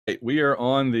We are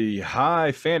on the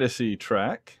high fantasy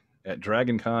track at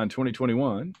DragonCon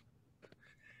 2021.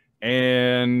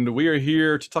 And we are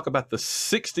here to talk about the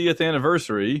 60th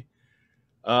anniversary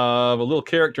of a little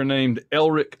character named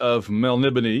Elric of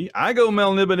Melniboné. I go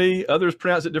Melniboné. Others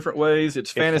pronounce it different ways.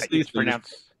 It's fantasy. It's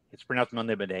pronounced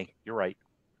Melniboné. You're right.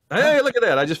 Hey, look at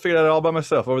that. I just figured out all by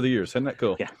myself over the years. Isn't that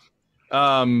cool? Yeah.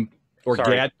 Or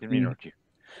Sorry, Gad. didn't interrupt you.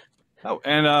 Oh,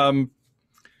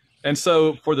 and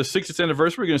so for the 60th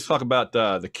anniversary, we're going to talk about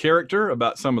the character,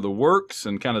 about some of the works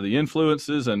and kind of the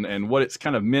influences and what it's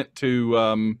kind of meant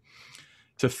to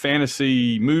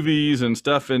fantasy movies and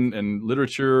stuff and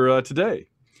literature today.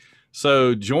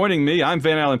 So joining me, I'm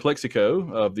Van Allen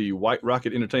Plexico of the White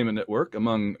Rocket Entertainment Network,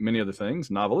 among many other things,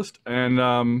 novelist.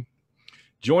 And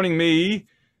joining me,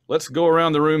 let's go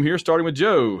around the room here, starting with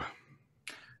Joe.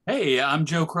 Hey, I'm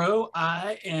Joe Crowe.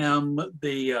 I am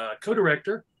the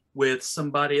co-director with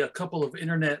somebody a couple of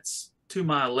internets to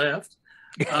my left.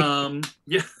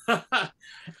 Yeah,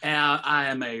 I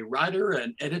am a writer,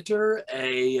 an editor,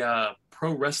 a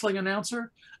pro wrestling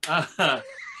announcer,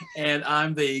 and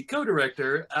I'm the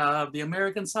co-director of the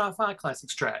American Sci-Fi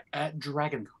Classics track at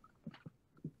DragonCon.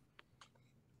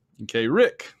 Okay,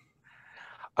 Rick.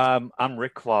 I'm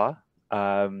Rick Klaw.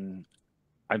 I'm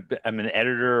an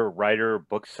editor, writer,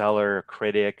 bookseller,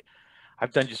 critic.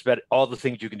 I've done just about all the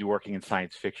things you can do working in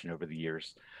science fiction over the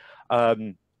years. I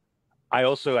think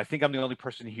I'm the only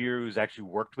person here who's actually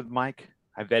worked with Mike.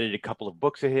 I've edited a couple of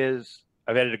books of his.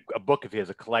 I've edited a book of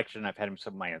his, a collection. I've had him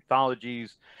some of my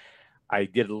anthologies. I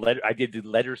did the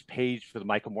letters page for the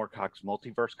Michael Moorcock's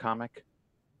Multiverse comic,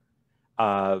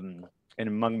 and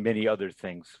among many other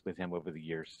things with him over the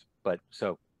years. But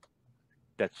so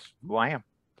that's who I am.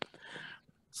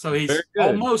 So he's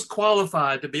almost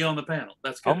qualified to be on the panel.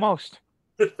 That's good. Almost.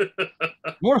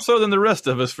 More so than the rest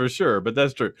of us, for sure, but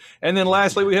that's true. And then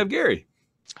lastly, we have Gary.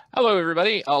 Hello,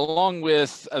 everybody. Along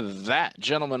with that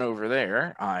gentleman over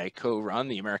there, I co-run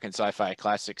the American Sci-Fi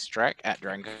Classics track at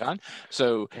DragonCon.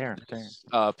 So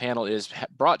panel is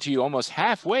brought to you almost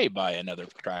halfway by another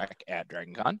track at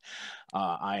DragonCon.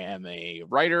 I am a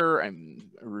writer, I'm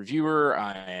a reviewer,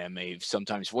 I am a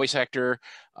sometimes voice actor,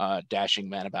 dashing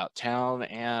man about town,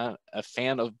 and a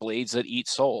fan of blades that eat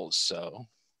souls. So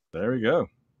there we go.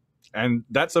 And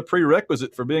that's a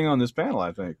prerequisite for being on this panel,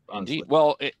 I think. Honestly. Indeed.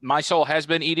 Well, my soul has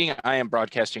been eating. I am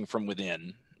broadcasting from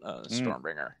within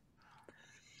Stormbringer.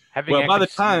 Well, by the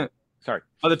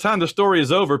time the story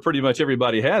is over, pretty much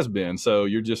everybody has been. So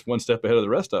you're just one step ahead of the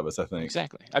rest of us, I think.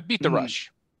 Exactly. I beat the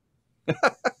rush. I'm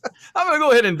going to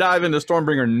go ahead and dive into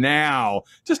Stormbringer now,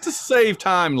 just to save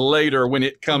time later when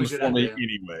it comes for me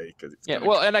anyway. Yeah,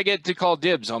 well, and I get to call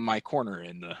dibs on my corner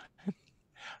in the...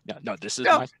 No, this is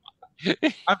my...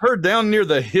 I've heard down near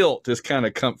the hilt is kind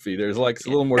of comfy. There's like a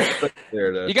little more space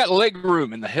there. You got leg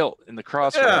room in the hilt, in the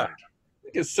cross. Yeah, you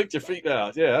can stick your feet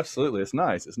out. Yeah, absolutely. It's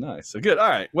nice. It's nice. So good. All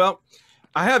right. Well,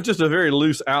 I have just a very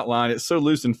loose outline. It's so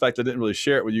loose, in fact, I didn't really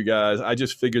share it with you guys. I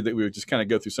just figured that we would just kind of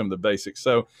go through some of the basics.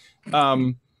 So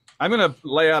I'm going to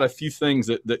lay out a few things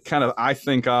that kind of I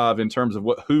think of in terms of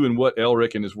who and what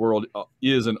Elric and his world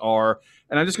is and are.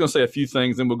 And I'm just going to say a few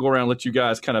things, then we'll go around and let you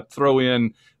guys kind of throw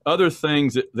in other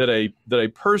things that a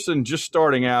person just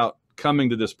starting out coming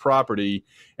to this property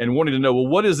and wanting to know, well,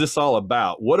 what is this all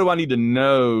about? What do I need to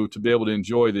know to be able to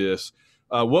enjoy this?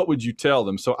 What would you tell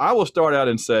them? So I will start out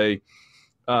and say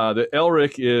that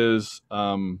Elric is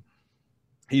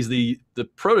he's the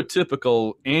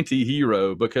prototypical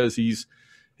anti-hero because he's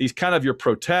kind of your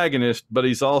protagonist, but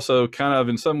he's also kind of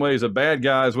in some ways a bad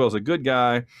guy as well as a good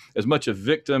guy, as much a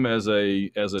victim as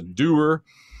a doer.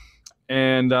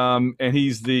 And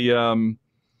he's the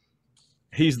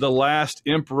last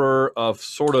emperor of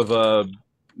sort of a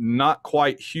not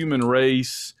quite human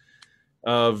race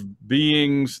of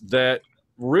beings that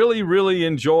really, really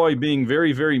enjoy being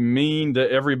very, very mean to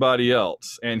everybody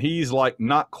else. And he's like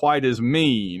not quite as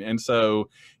mean. And so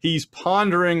he's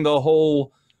pondering the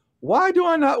whole, why do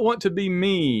I not want to be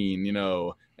mean? You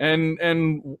know, and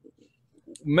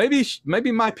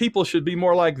maybe my people should be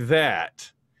more like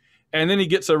that. And then he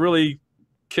gets a really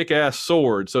kick-ass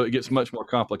sword, so it gets much more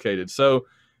complicated. So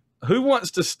who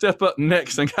wants to step up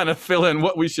next and kind of fill in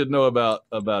what we should know about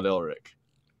Elric?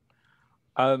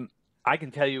 I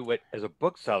can tell you what, as a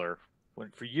bookseller,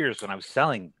 for years when I was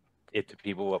selling it to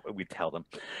people, what we tell them.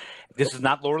 This is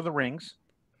not Lord of the Rings.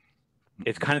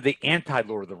 It's kind of the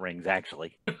anti-Lord of the Rings,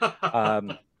 actually.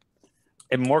 And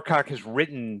Moorcock has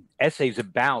written essays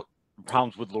about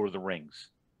problems with Lord of the Rings.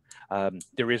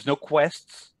 There is no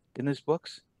quests in these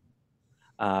books.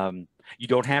 You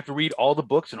don't have to read all the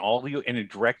books in a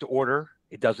direct order.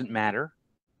 It doesn't matter.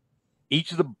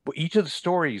 each of the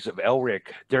stories of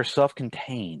Elric, they're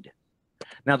self-contained.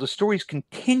 Now the stories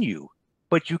continue,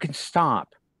 but you can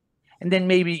stop, and then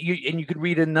maybe you could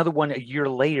read another one a year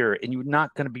later, and you're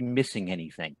not going to be missing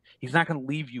anything. He's not going to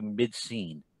leave you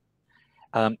mid-scene.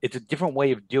 It's a different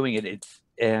way of doing it.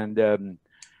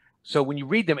 So when you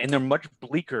read them, and they're much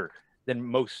bleaker than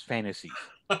most fantasies.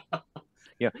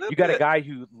 You got a guy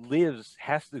who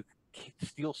has to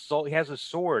steal soul. He has a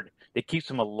sword that keeps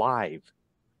him alive.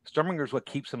 Stormbringer is what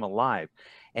keeps him alive,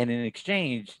 and in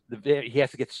exchange, he has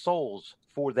to get souls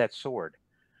for that sword.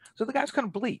 So the guy's kind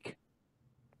of bleak.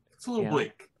 It's a little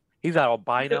bleak. He's an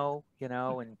albino,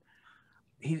 and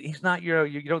he's not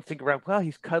you don't think around. Well,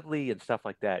 he's cuddly and stuff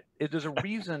like that. There's a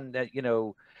reason that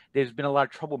there's been a lot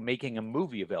of trouble making a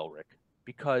movie of Elric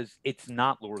because it's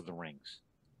not Lord of the Rings,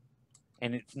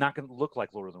 and it's not going to look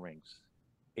like Lord of the Rings.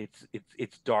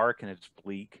 It's dark and it's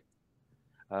bleak,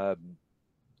 and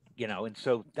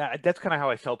so that's kind of how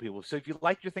I tell people. So if you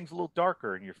like your things a little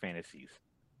darker in your fantasies,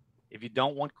 if you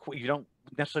don't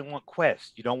necessarily want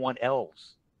quests, you don't want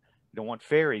elves, you don't want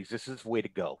fairies, this is the way to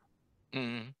go.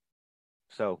 Mm-hmm.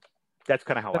 So that's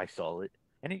kind of how I saw it,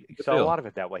 and you saw a lot of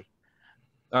it that way.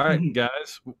 All right,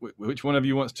 guys, which one of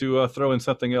you wants to throw in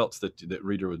something else that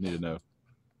reader would need to know?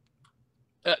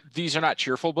 These are not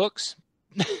cheerful books.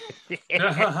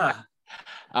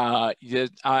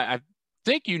 I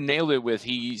think you nailed it with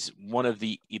he's one of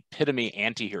the epitome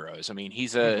anti-heroes. I mean,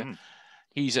 he's a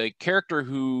character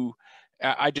who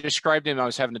I described him. I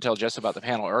was having to tell Jess about the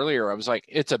panel earlier. I was like,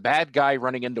 it's a bad guy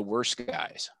running into worse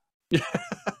guys. Yeah,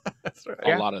 that's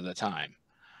right. A lot of the time.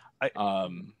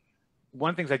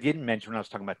 One of the things I didn't mention when I was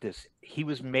talking about this, he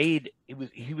was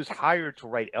hired to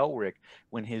write Elric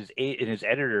when his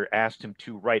editor asked him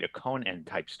to write a Conan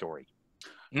type story.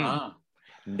 And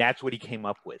that's what he came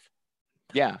up with.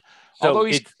 Yeah. So although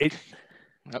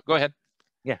go ahead.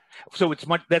 Yeah. So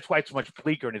that's why it's much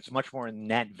bleaker, and it's much more in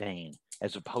that vein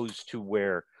as opposed to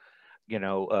where,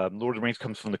 Lord of the Rings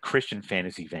comes from the Christian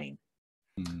fantasy vein.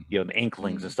 Mm-hmm. The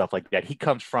Inklings and stuff like that. He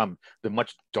comes from the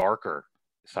much darker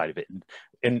side of it,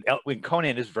 and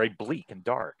Conan is very bleak and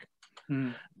dark.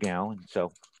 And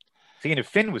so. See, and if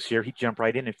Finn was here, he'd jump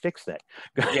right in and fix that.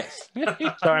 Yes.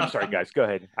 I'm sorry, guys. Go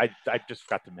ahead. I just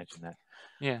forgot to mention that.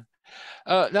 Yeah.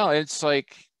 No, it's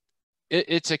like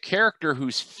it's a character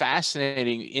who's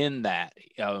fascinating in that.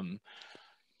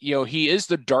 He is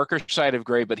the darker side of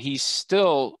gray, but he's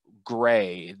still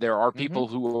gray. There are people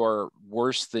who are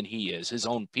worse than he is. His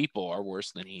own people are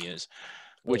worse than he is,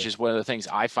 which is one of the things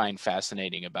I find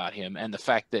fascinating about him, and the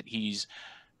fact that he's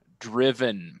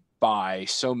driven by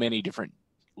so many different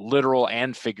literal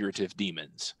and figurative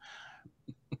demons.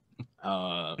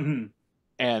 And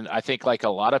I think, like a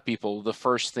lot of people, the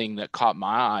first thing that caught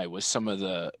my eye was some of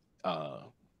the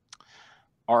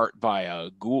art by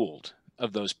Gould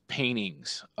of those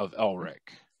paintings of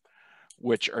Elric,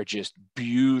 which are just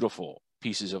beautiful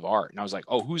pieces of art. And I was like,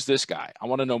 oh, who's this guy? I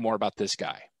want to know more about this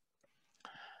guy.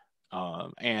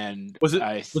 And was it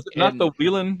not the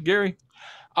Whelan, Gary?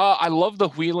 I love the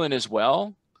Whelan as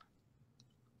well.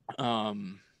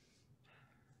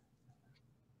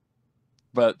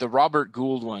 But the Robert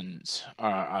Gould ones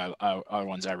are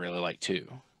ones I really like too.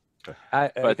 I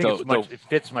think it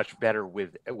fits much better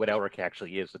with what Elric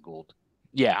actually is, the Gould.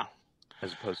 Yeah.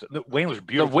 As opposed to the Whelan's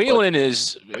beautiful. The Whelan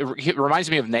it reminds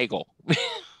me of Nagel.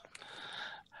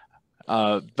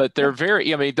 But they're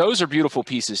those are beautiful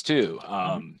pieces too.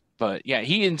 But yeah,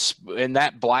 he in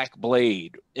that Black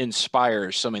Blade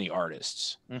inspires so many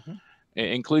artists,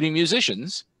 including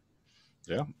musicians.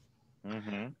 Yeah.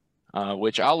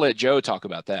 Which I'll let Joe talk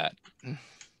about that.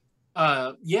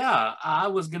 Yeah, I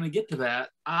was going to get to that.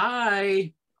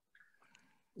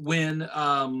 When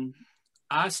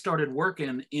I started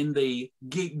working in the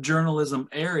geek journalism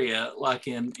area, like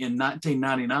in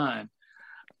 1999,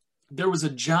 there was a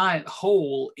giant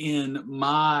hole in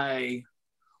my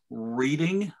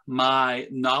reading, my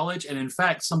knowledge, and in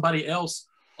fact, somebody else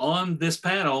on this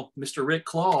panel, Mr. Rick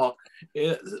Klaw,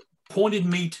 pointed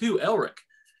me to Elric.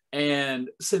 And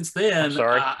since then,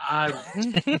 but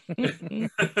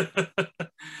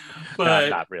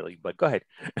not really. But go ahead.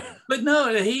 But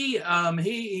no,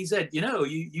 he said,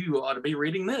 you ought to be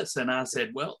reading this, and I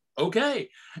said, well, okay,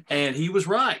 and he was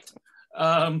right.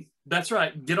 That's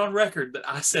right. Get on record that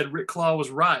I said Rick Klaw was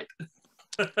right.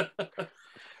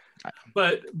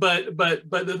 But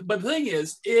the thing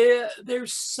is,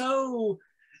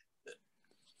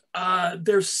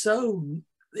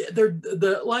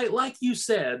 like you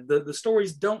said, the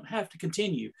stories don't have to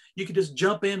continue. You can just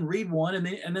jump in, read one,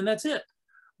 and then that's it.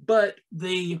 But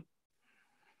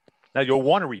now you'll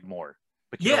want to read more,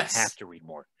 but you don't have to read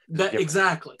more.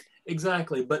 Exactly.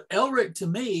 exactly. But Elric to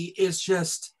me is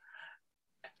just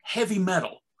heavy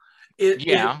metal.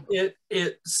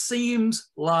 It seems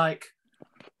like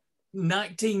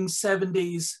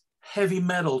 1970s heavy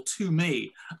metal to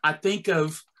me. I think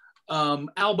of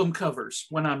album covers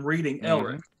when I'm reading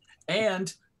Elric,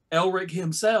 and Elric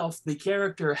himself, the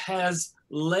character, has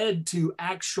led to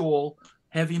actual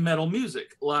heavy metal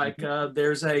music. Like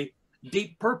there's a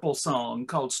Deep Purple song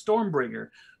called Stormbringer,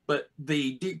 but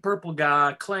the Deep Purple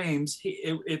guy claims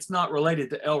it's not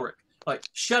related to Elric. Like,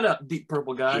 shut up, Deep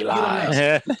Purple guy. He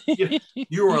lies.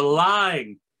 You are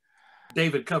lying,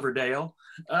 David Coverdale.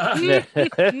 But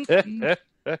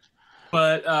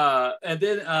and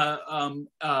then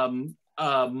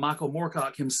Michael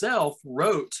Moorcock himself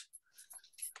wrote.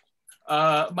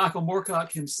 Michael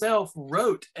Moorcock himself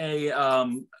wrote a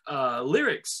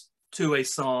lyrics to a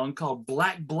song called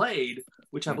Black Blade,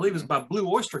 which I believe is by Blue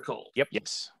Oyster Cult. Yep.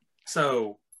 Yes.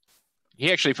 So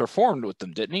he actually performed with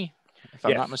them, didn't he? If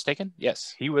I'm not mistaken.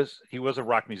 Yes. He was a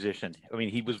rock musician. I mean,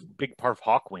 he was a big part of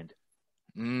Hawkwind.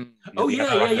 Oh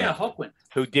yeah, Hawkwind.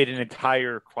 Who did an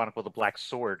entire Chronicle of the Black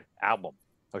Sword album,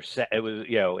 or set? It was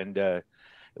and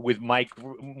with Mike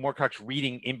Moorcock's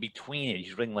reading in between it.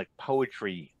 He's reading like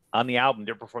poetry on the album.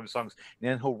 They're performing songs, and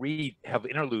then he'll have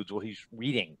interludes while he's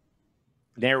reading,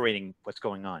 narrating what's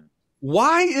going on.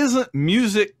 Why isn't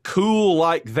music cool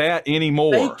like that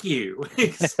anymore? Thank you.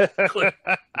 Exactly.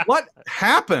 What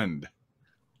happened?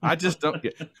 I just don't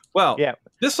get. Well, yeah.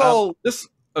 Oh,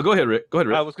 go ahead, Rick. Go ahead,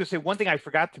 Rick. I was going to say one thing I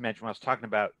forgot to mention when I was talking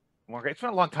about Moorcock. It's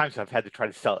been a long time since I've had to try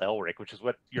to sell Elric, which is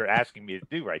what you're asking me to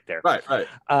do right there. Right. Sure.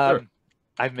 I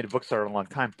haven't been a bookseller in a long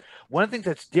time. One of the things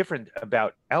that's different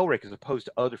about Elric as opposed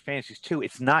to other fantasies too,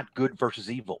 it's not good versus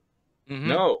evil.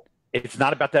 No. It's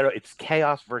not about that. It's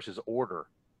chaos versus order,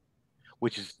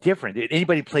 which is different.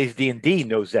 Anybody who plays D&D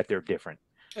knows that they're different.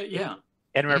 Yeah.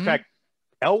 And matter of fact,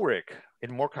 Elric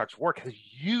in Moorcock's work has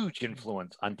huge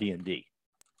influence on D&D.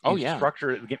 Oh yeah.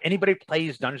 Structure. Anybody who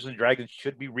plays Dungeons and Dragons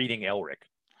should be reading Elric.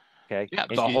 Okay. Yeah.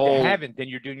 And if you haven't, then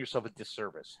you're doing yourself a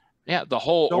disservice. Yeah. The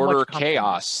whole order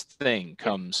chaos thing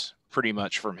comes pretty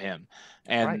much from him,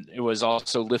 and it was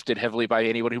also lifted heavily by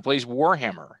anyone who plays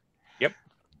Warhammer. Yep.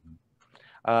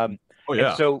 Oh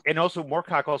yeah. And also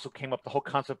Moorcock also came up with the whole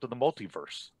concept of the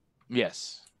multiverse.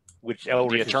 Yes. Which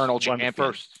Elric the eternal is one champion. of the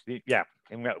first. Yeah.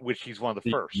 And which he's one of the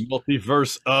first.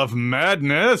 Multiverse of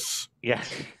madness. Yeah.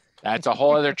 That's a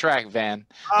whole other track, Van.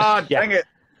 Dang it.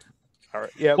 All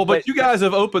right. Yeah. Well, but you guys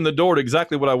have opened the door to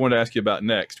exactly what I want to ask you about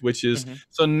next, which is,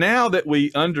 so now that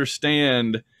we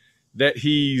understand that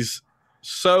he's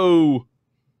so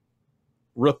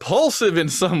repulsive in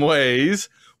some ways,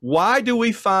 why do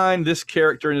we find this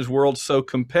character in his world so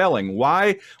compelling?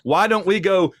 Why don't we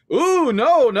go, ooh,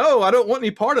 no, I don't want any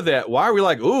part of that? Why are we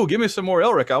like, ooh, give me some more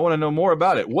Elric. I want to know more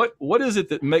about it. What is it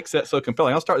that makes that so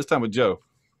compelling? I'll start this time with Joe.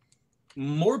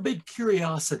 Morbid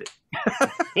curiosity.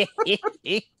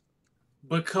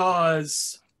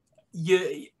 Because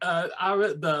I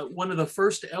read one of the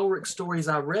first Elric stories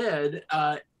I read,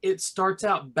 it starts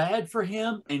out bad for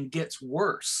him and gets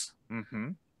worse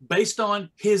based on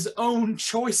his own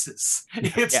choices.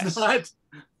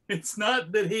 It's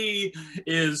not that he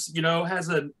is, has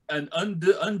an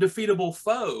undefeatable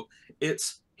foe.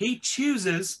 It's he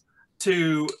chooses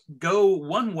to go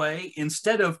one way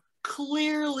instead of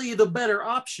clearly the better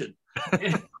option.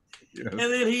 And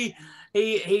then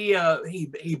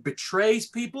he betrays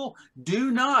people.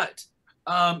 Do not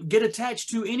get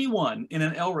attached to anyone in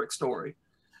an Elric story,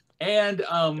 and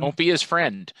don't be his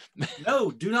friend. No,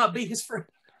 do not be his friend.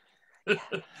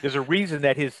 There's a reason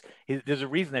that his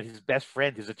best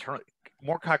friend is eternal.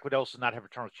 Moorcock would also not have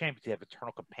eternal champions; he have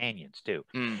eternal companions too.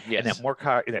 Yes. And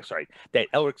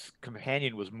that Elric's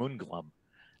companion was Moonglum.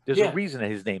 There's a reason that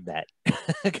he's named that.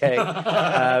 Okay.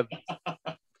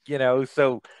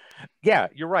 So yeah,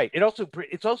 you're right.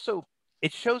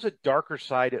 It shows a darker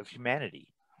side of humanity.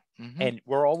 And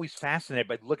we're always fascinated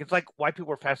by it's like why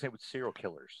people are fascinated with serial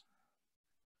killers.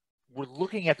 We're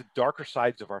looking at the darker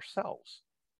sides of ourselves.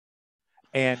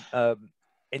 And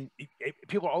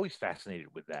people are always fascinated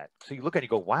with that. So you look at it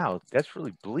and go, wow, that's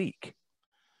really bleak.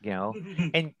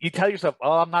 And you tell yourself,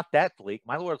 oh, I'm not that bleak.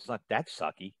 My world's not that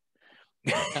sucky.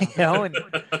 And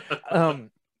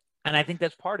I think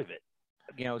that's part of it.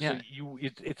 So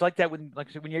it's like that when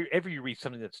whenever you read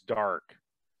something that's dark,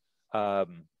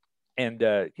 he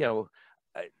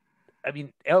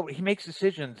makes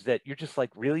decisions that you're just like,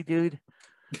 really, dude?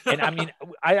 And I mean,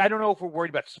 I don't know if we're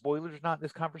worried about spoilers or not in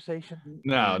this conversation.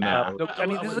 No. I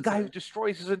mean, this is a guy who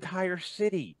destroys his entire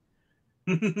city.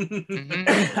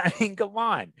 I mean, come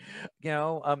on,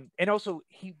 and also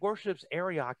he worships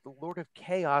Arioch, the Lord of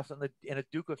Chaos, and a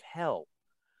Duke of Hell,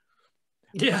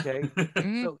 Yeah. Okay.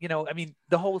 Mhm. So, I mean,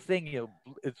 the whole thing,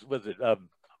 was it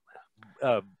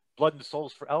Blood and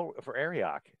Souls for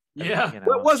Ariok? I mean, Yeah.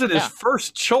 Well, it wasn't his Yeah.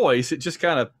 first choice. It just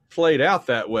kind of played out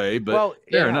that way. But Well,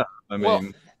 fair yeah. enough. I Well,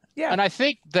 mean, Yeah. And I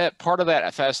think that part of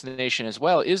that fascination as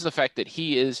well is the fact that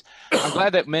he is. I'm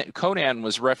glad that Conan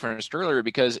was referenced earlier,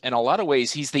 because in a lot of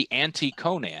ways he's the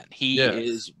anti-Conan. He Yes.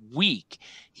 is weak.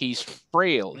 He's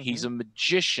frail. Mhm. He's a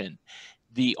magician.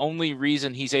 The only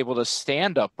reason he's able to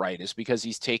stand upright is because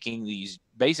he's taking these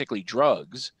basically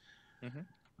drugs Mhm.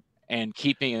 and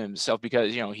keeping himself,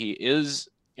 because he is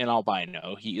an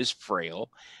albino. He is frail.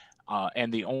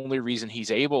 And the only reason he's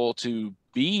able to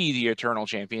be the eternal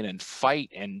champion and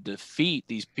fight and defeat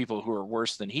these people who are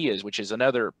worse than he is, which is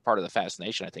another part of the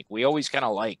fascination. I think we always kind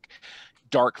of like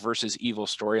dark versus evil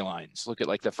storylines. Look at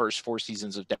like the first 4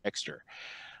 seasons of Dexter.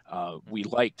 We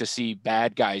like to see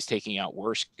bad guys taking out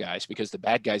worse guys because the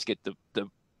bad guys get the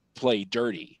play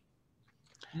dirty.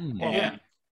 Yeah.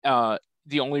 And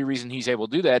the only reason he's able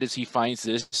to do that is he finds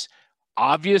this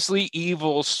obviously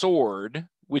evil sword,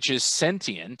 which is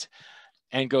sentient,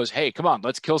 and goes, hey, come on,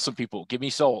 let's kill some people. Give me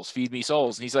souls. Feed me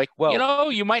souls. And he's like,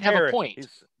 Well, you might have a point.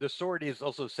 The sword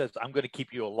also says, I'm going to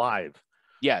keep you alive.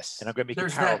 Yes. And I'm going to make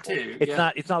There's you powerful. that too.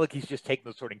 It's not like he's just taking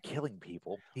the sword and killing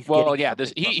people. He's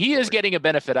he is getting a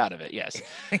benefit out of it. Yes.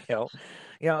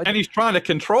 And he's trying to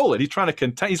control it. He's trying to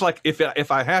contain. He's like,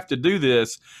 if I have to do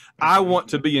this, I want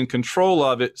to be in control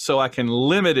of it so I can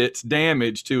limit its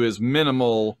damage to as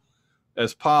minimal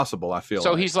as possible. I feel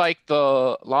so like. He's like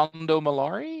the Londo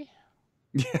Malari.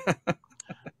 Yeah,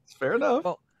 fair enough.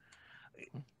 Well,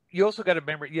 you also got to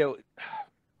remember,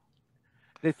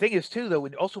 the thing is too, though,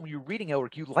 when you're reading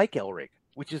Elric, you like Elric,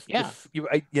 which is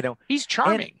he's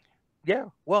charming.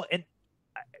 Well, and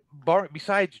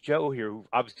besides Joe here, who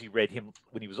obviously read him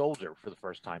when he was older for the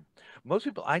first time, most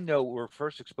people I know were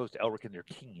first exposed to Elric in their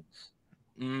teens.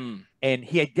 And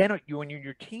he identified you when you're in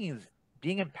your teens,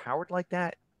 being empowered like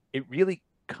that. It really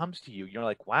comes to you. You're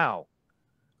like, wow,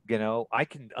 I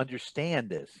can understand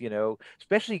this.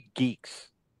 Especially geeks.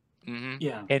 Mm-hmm.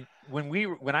 Yeah. And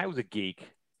when I was a geek,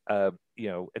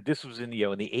 this was in the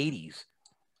 80s.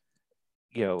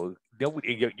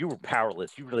 Nobody, you were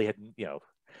powerless. You really hadn't,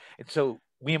 and so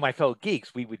me and my fellow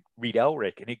geeks, we would read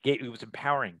Elric, and it was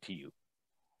empowering to you.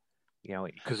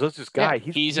 Because there's this guy.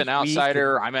 He's an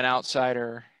outsider. I'm an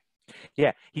outsider.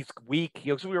 Yeah, he's weak.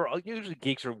 So we were usually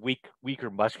geeks are weaker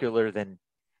muscular than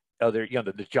other,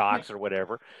 the jocks or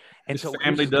whatever. And His so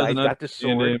family doesn't got the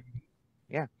sword. him.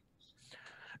 Yeah.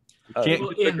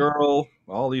 Can't get the girl.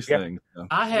 All these things. So.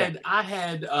 I had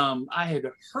heard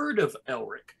of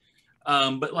Elric,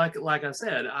 but like I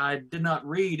said, I did not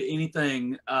read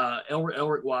anything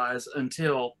Elric wise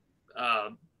until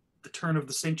the turn of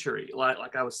the century,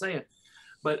 like I was saying.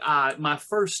 But my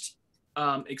first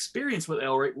experience with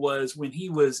Elric was when he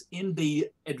was in the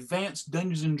Advanced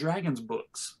Dungeons and Dragons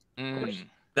books.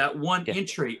 That one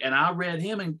entry, and I read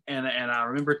him, and I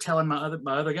remember telling my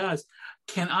other guys,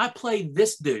 "Can I play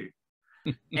this dude?"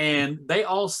 And they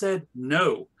all said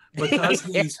no, because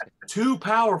he's too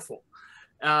powerful.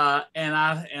 And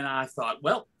I thought,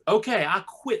 well, okay, I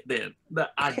quit then.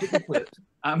 I didn't quit.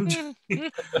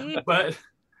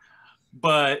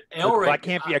 But Elric, I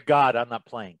can't be a god. I'm not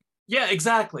playing. Yeah,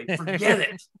 exactly. Forget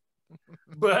it.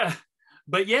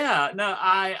 But yeah, no,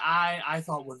 I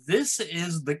thought, well, this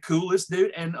is the coolest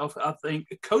dude, and I think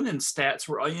Conan's stats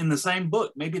were in the same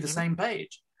book, maybe the same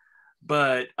page,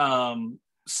 but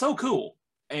so cool,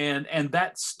 and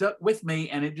that stuck with me,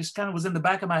 and it just kind of was in the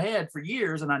back of my head for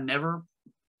years, and I never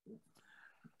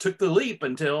took the leap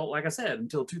until, like I said,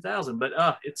 until 2000. But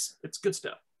it's good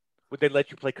stuff. Would they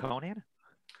let you play Conan?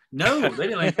 No, they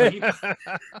didn't let me play.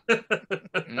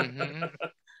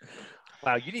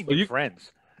 Wow, you need new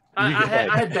friends. I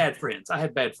had bad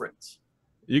friends.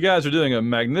 You guys are doing a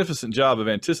magnificent job of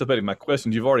anticipating my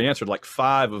questions. You've already answered like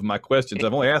 5 of my questions.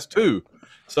 I've only asked 2,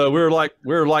 so we're like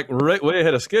way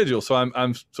ahead of schedule. So where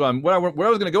I was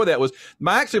going to go with that was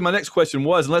my next question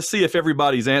was, and let's see if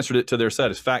everybody's answered it to their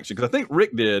satisfaction, because I think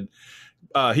Rick did.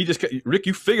 Rick,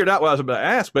 you figured out what I was about to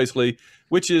ask, basically,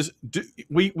 which is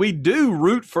we do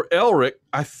root for Elric,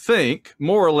 I think,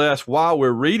 more or less while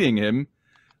we're reading him.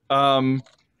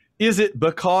 Is it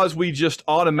because we just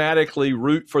automatically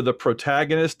root for the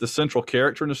protagonist, the central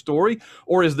character in the story?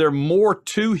 Or is there more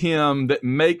to him that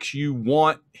makes you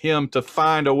want him to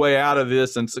find a way out of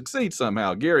this and succeed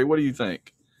somehow? Gary, what do you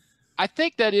think? I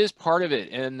think that is part of it.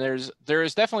 And there is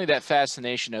definitely that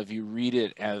fascination of you read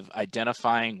it, of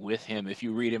identifying with him if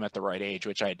you read him at the right age,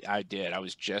 which I did. I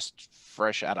was just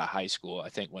fresh out of high school, I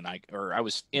think, I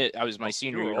was my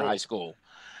senior year of high school.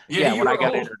 Yeah, you when I were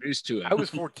got old. introduced to him. I was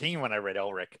 14 when I read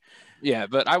Elric. Yeah,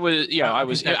 but I was,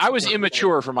 I was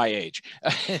immature for my age.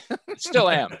 Still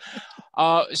am.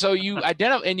 So you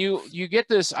identify and you get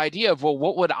this idea of, well,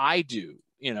 what would I do?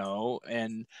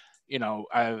 And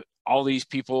all these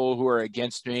people who are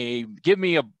against me, give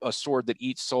me a sword that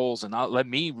eats souls and let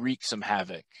me wreak some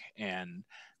havoc. And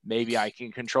maybe I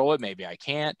can control it, maybe I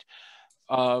can't.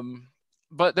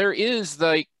 But there is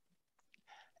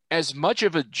as much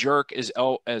of a jerk as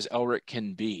Elric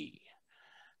can be,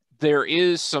 there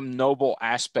is some noble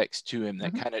aspects to him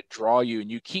that kind of draw you,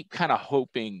 and you keep kind of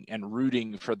hoping and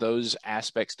rooting for those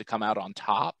aspects to come out on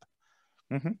top.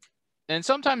 And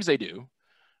sometimes they do.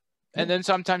 And then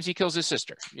sometimes he kills his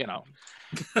sister,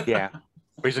 Yeah.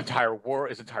 Or his entire war,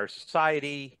 his entire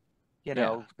society,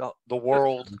 the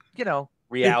world,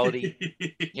 reality.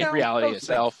 Reality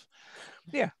itself.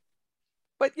 Yeah.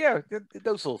 But yeah,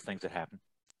 those little things that happen.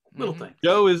 Little thing.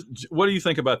 Joe, what do you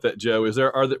think about that, Joe?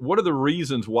 What are the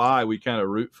reasons why we kind of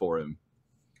root for him?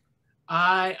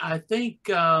 I think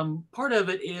part of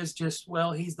it is just,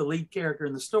 well, he's the lead character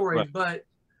in the story, Right. but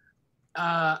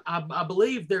I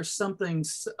believe there's something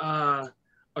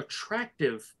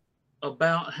attractive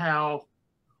about how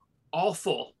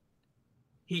awful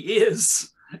he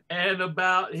is and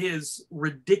about his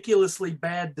ridiculously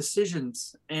bad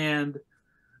decisions. And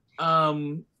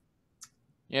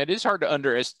it is hard to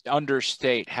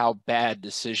understate how bad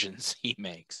decisions he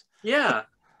makes. Yeah,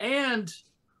 and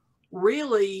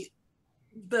really,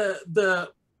 the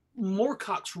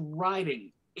Moorcock's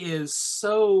writing is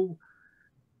so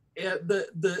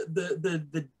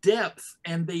the depth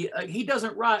and he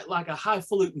doesn't write like a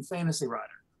highfalutin fantasy writer.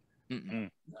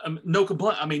 No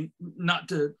complaint. I mean, not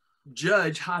to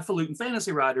judge highfalutin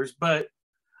fantasy writers, but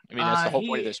I mean that's the whole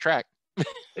point of this track.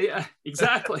 Yeah,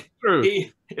 exactly.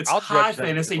 It's high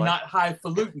fantasy, not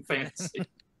highfalutin fantasy.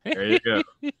 There you go.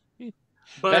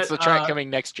 But, that's the track coming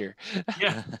next year.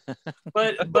 Yeah,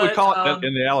 but we call it that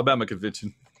in the Alabama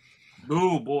convention.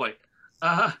 Oh boy,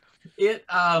 the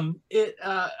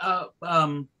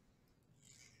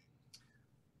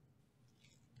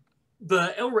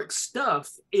Elric stuff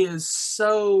is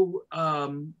so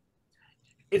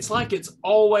it's like it's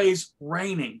always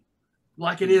raining,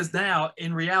 like it is now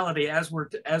in reality as we're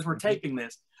taping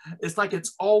this. It's like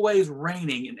it's always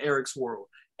raining in Eric's world.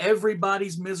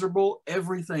 Everybody's miserable,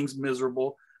 everything's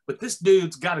miserable, but this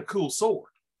dude's got a cool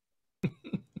sword.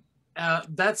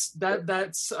 That's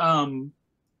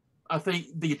I think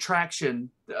the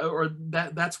attraction, or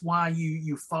that's why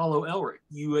you follow Elric.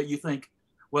 You think,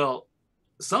 well,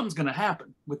 something's gonna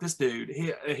happen with this dude.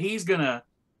 He's gonna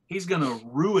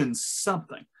ruin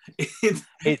something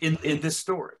in this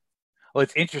story. Well,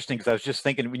 it's interesting because I was just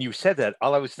thinking when you said that, I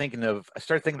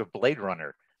started thinking of Blade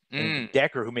Runner and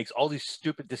Decker, who makes all these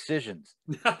stupid decisions.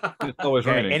 It's always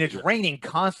raining, and it's raining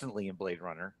constantly in Blade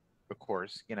Runner, of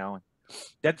course.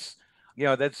 It's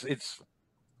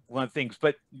one of the things.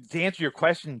 But to answer your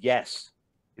question, yes,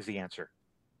 is the answer.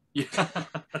 Yeah.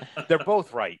 They're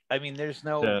both right. I mean, there's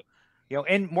no,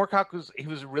 and Moorcock was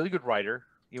a really good writer.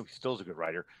 He still is a good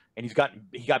writer, and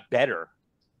he got better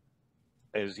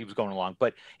as he was going along.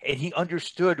 And he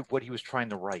understood what he was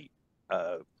trying to write.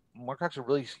 Moorcock's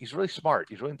he's really smart.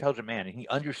 He's a really intelligent man, and he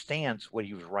understands what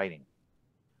he was writing.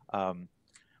 And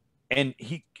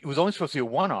it was only supposed to be a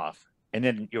one-off, and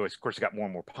then of course it got more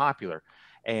and more popular.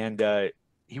 And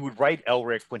he would write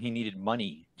Elric when he needed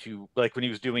money to, like when he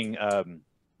was doing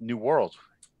New Worlds.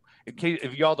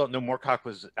 If y'all don't know, Moorcock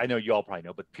was, I know y'all probably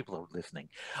know, but people are listening.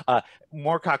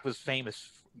 Moorcock was famous.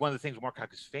 One of the things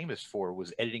Moorcock is famous for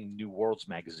was editing New Worlds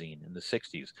magazine in the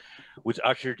 60s, which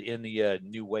ushered in the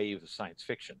new wave of science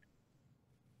fiction.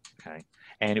 Okay.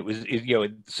 And it was,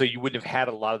 so you wouldn't have had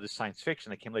a lot of the science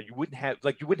fiction that came later. You wouldn't have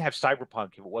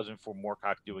Cyberpunk if it wasn't for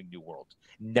Moorcock doing New Worlds.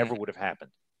 Never would have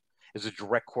happened. There's a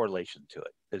direct correlation to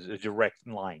it. There's a direct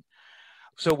line.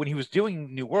 So when he was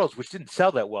doing New Worlds, which didn't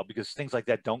sell that well because things like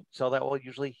that don't sell that well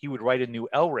usually, he would write a new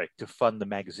Elric to fund the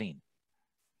magazine.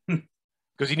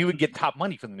 Because he knew he'd get top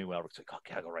money from the new Elric. It's like,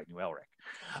 okay, I'll go write new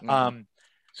Elric.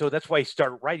 So that's why he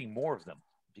started writing more of them,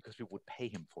 because people would pay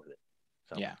him for it.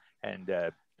 So, yeah. And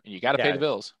you got to pay the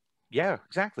bills. Yeah,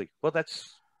 exactly. Well,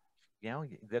 that's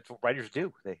what writers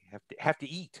do. They have to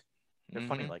eat. They're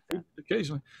funny like that.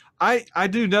 Occasionally, I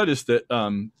do notice that.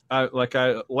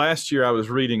 Last year I was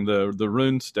reading the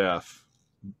Rune Staff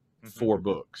 4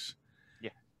 books. Yeah,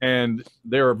 and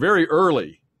they're very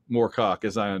early Moorcock,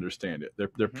 as I understand it.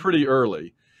 They're pretty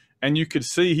early, and you could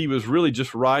see he was really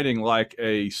just writing like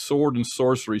a sword and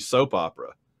sorcery soap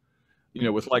opera.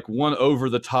 With like one over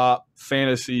the top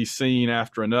fantasy scene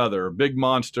after another, big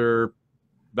monster,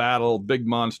 battle, big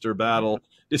monster battle.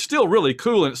 It's still really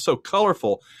cool and it's so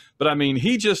colorful. But I mean,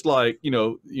 he just like,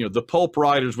 the pulp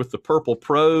riders with the purple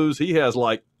prose, he has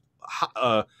like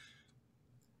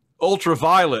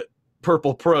ultraviolet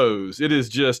purple prose. It is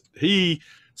just, he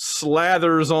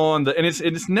slathers on and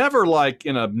it's never like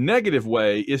in a negative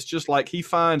way. It's just like he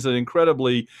finds an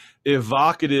incredibly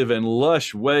evocative and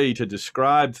lush way to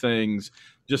describe things,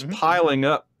 just piling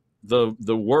up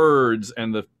the words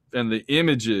and the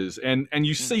images. And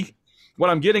you see, what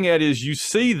I'm getting at is you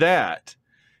see that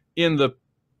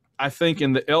I think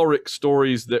in the Elric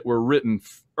stories that were written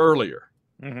earlier.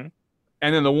 And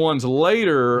then the ones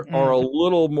later are a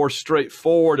little more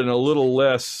straightforward and a little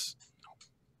less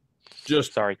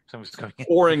just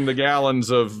pouring the gallons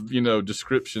of,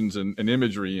 descriptions and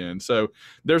imagery in. So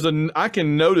I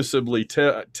can noticeably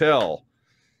tell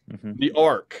the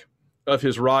arc of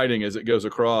his writing as it goes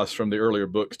across from the earlier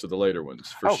books to the later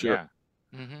ones, for sure.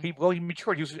 Yeah. He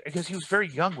matured. Because he was very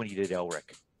young when he did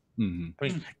Elric. I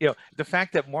mean, the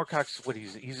fact that Moorcock's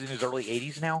he's in his early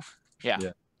 80s now. Yeah.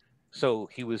 So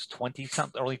he was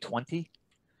 20-something, early 20.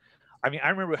 I mean, I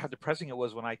remember how depressing it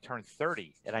was when I turned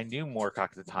 30, and I knew Moorcock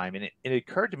at the time, and it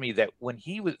occurred to me that when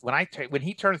he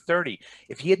turned 30,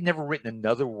 if he had never written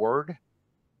another word,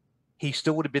 he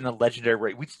still would have been a legendary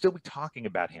writer. We'd still be talking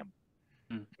about him.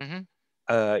 And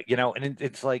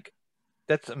it's like,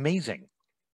 that's amazing.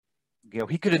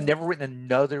 He could have never written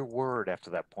another word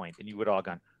after that point, and you would all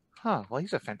gone, "Huh? Well,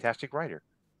 he's a fantastic writer."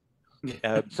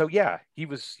 So yeah, he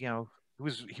was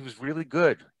really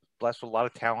good, blessed with a lot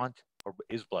of talent, or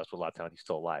is blessed with a lot of talent. He's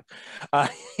still alive.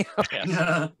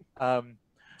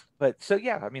 But so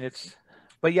yeah, I mean,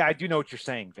 I do know what you're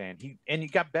saying, Van. He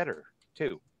got better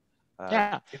too.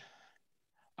 And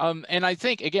I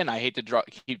think, again, I hate to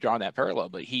keep drawing that parallel,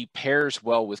 but he pairs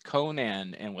well with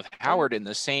Conan and with Howard in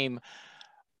the same.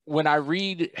 When I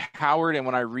read Howard and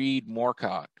when I read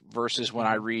Moorcock versus when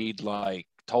I read like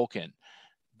Tolkien,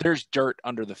 there's dirt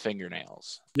under the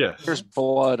fingernails. Yes. There's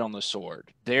blood on the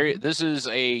sword. It's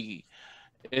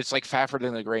like Fafhrd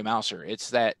and the Grey Mouser.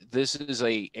 This is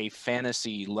a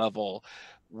fantasy level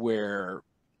where,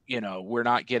 we're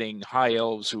not getting high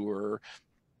elves who are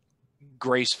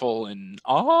graceful and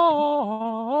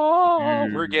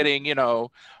we're getting,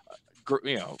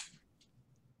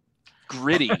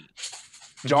 gritty,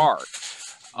 dark,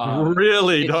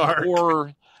 really dark,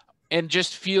 and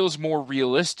just feels more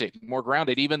realistic, more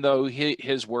grounded, even though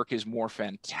his work is more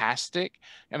fantastic.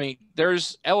 I mean,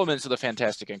 there's elements of the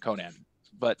fantastic in Conan,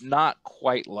 but not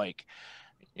quite like,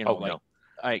 Conan's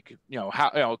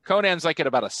like at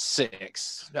about a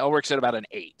 6. Elric's at about an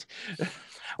 8.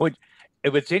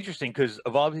 It's interesting because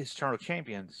of all of his Eternal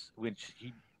Champions, which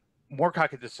Moorcock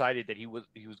had decided that he was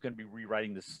going to be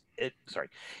rewriting this.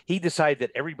 He decided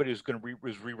that everybody was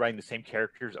rewriting the same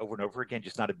characters over and over again,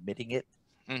 just not admitting it.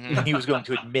 And he was going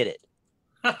to admit it.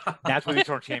 That's where the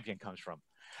Eternal Champion comes from.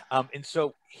 And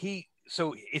so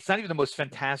it's not even the most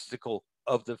fantastical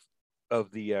of the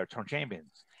Eternal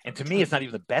Champions. And to me, it's not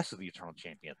even the best of the Eternal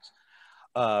Champions.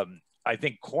 I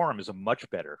think Corum is a much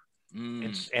better,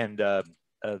 and the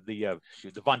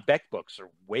Von Beck books are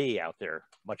way out there,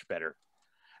 much better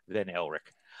than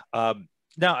Elric.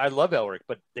 Now, I love Elric,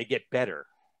 but they get better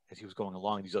as he was going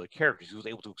along. These other characters, he was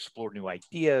able to explore new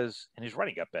ideas, and his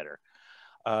writing got better.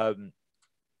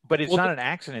 But it's not an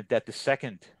accident that the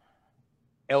second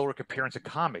Elric appearance in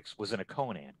comics was in a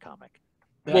Conan comic.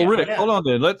 Well, Rick, hold on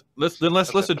then.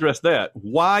 Let's address that.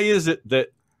 Why is it that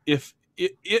if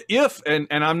and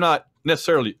I'm not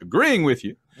necessarily agreeing with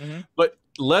you, but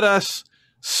let us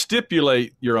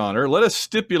stipulate, Your Honor,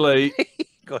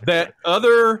 that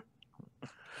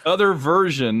other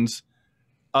versions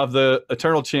of the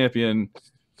Eternal Champion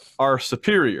are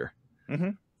superior.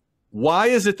 Why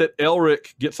is it that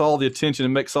Elric gets all the attention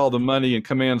and makes all the money and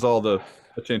commands all the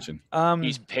attention?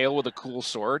 He's pale with a cool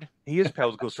sword. He is pale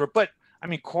with a cool sword, but I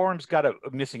mean, Corum's got a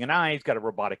missing an eye. He's got a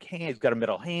robotic hand. He's got a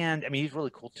metal hand. I mean, he's really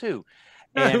cool too.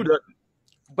 Who doesn't?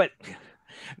 But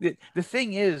the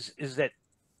thing is that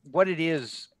what it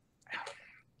is.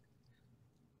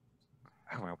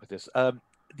 How do I put this? The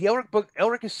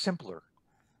Elric is simpler.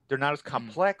 They're not as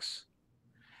complex,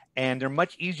 and they're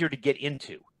much easier to get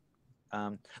into.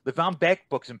 The Von Beck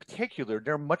books in particular,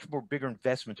 they're a much more bigger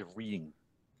investment of reading,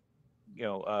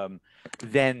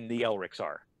 than the Elrics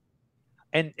are.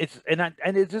 And it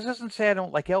just doesn't say I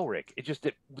don't like Elric. It's just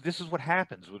that this is what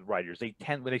happens with writers. They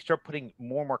tend, when they start putting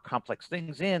more and more complex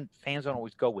things in, fans don't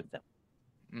always go with them.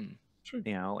 True.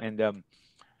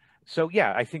 So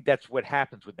yeah, I think that's what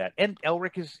happens with that. And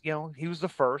Elric is, he was the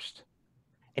first,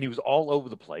 and he was all over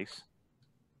the place.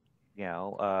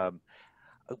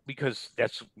 Because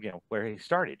that's where he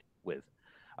started with.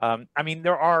 I mean,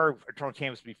 there are Eternal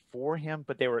Champions before him,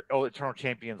 but they were Eternal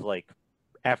Champions like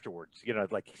afterwards. You know,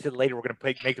 like he said later, we're going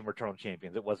to make them Eternal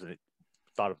Champions. It wasn't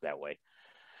thought of that way.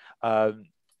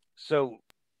 So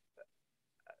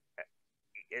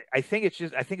I think it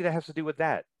has to do with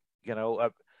that. You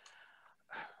know,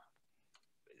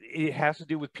 it has to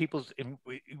do with people's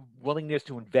willingness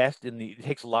to invest it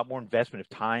takes a lot more investment of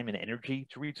time and energy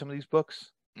to read some of these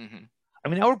books. Mm-hmm. I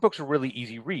mean, Elric books are really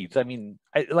easy reads. I mean,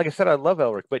 like I said, I love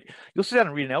Elric, but you'll sit down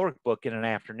and read an Elric book in an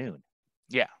afternoon.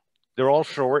 Yeah. They're all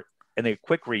short and they're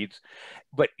quick reads.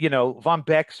 But, you know, Von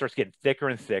Beck starts getting thicker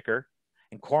and thicker,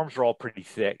 and Corms are all pretty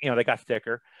thick. You know, they got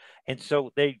thicker. And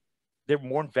so they're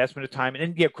more investment of time. And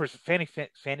then, yeah, of course,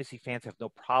 fantasy fans have no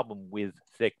problem with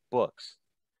thick books.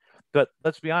 But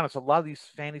let's be honest, a lot of these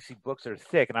fantasy books that are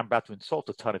thick, and I'm about to insult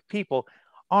a ton of people,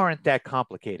 aren't that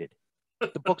complicated.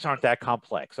 The books aren't that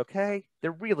complex, okay?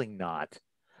 They're really not.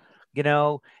 You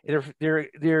know,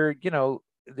 they're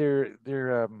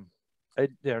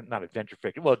not adventure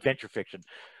fiction. Well, adventure fiction,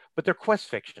 but they're quest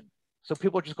fiction. So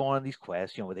people are just going on these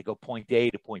quests, you know, where they go point A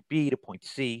to point B to point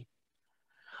C.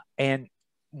 And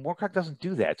Moorcock doesn't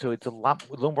do that. So it's a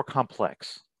little more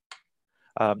complex.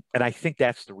 And I think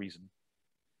that's the reason.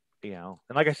 You know,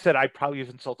 and like I said, I probably have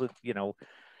insulted, you know,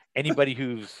 anybody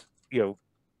who's, you know,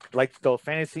 likes the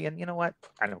fantasy, and you know what?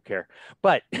 I don't care.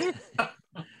 But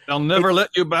I'll never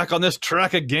let you back on this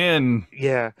track again.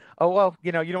 Yeah. Oh well,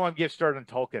 you know, you don't want to get started on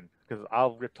Tolkien because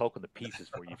I'll rip Tolkien to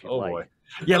pieces for you if you like. Boy.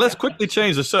 Yeah, let's quickly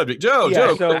change the subject. Joe,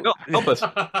 help us.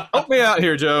 Help me out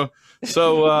here, Joe.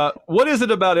 So what is it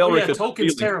about Elric? Yeah,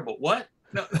 Tolkien's terrible. What?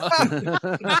 No.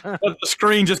 The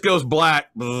screen just goes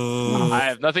black. I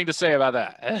have nothing to say about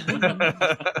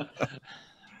that.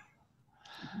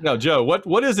 No, Joe.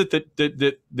 What is it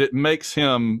that makes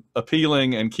him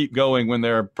appealing and keep going when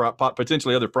there are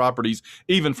potentially other properties,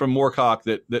 even from Moorcock,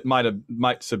 that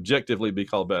might subjectively be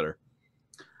called better?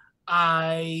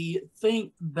 I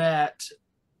think that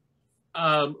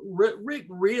Rick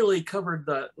really covered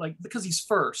because he's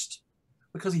first.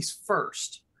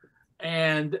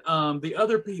 And the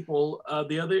other people,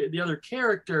 the other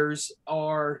characters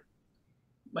are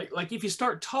like if you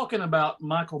start talking about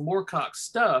Michael Moorcock's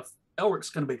stuff, Elric's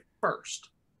going to be first.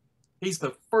 He's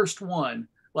the first one.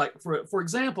 Like for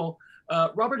example,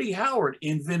 Robert E. Howard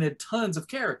invented tons of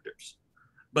characters,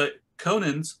 but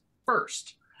Conan's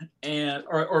first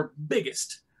or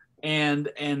biggest, and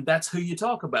that's who you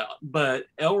talk about. But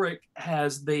Elric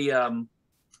has the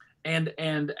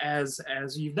and as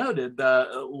you've noted,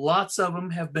 lots of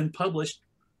them have been published,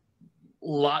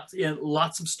 lots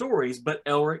of stories, but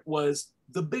Elric was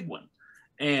the big one,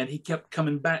 and he kept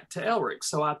coming back to Elric.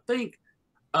 So I think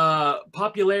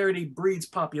popularity breeds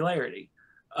popularity.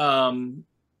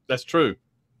 That's true.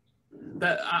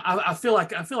 That I feel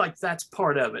like that's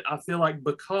part of it. I feel like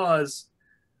because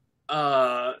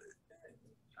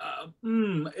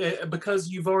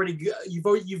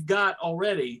you've got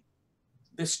already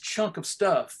this chunk of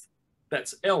stuff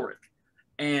that's Elric,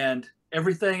 and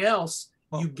everything else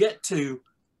you get to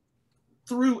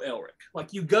through Elric.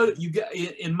 Like you get,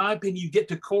 in my opinion, you get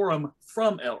to Corum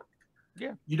from Elric.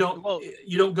 Yeah, you don't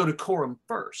go to Corum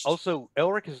first. Also,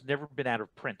 Elric has never been out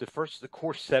of print. The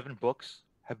core 7 books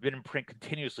have been in print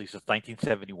continuously since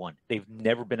 1971. They've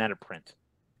never been out of print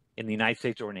in the United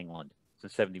States or in England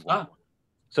since 71. Oh.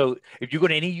 So if you go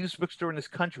to any used bookstore in this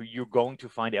country, you're going to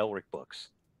find Elric books.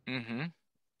 Mm-hmm.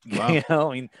 Wow. You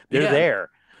know, I mean, they're there.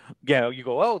 You know, you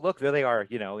go, oh, look, there they are.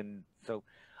 You know, and so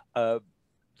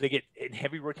they get in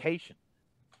heavy rotation.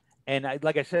 And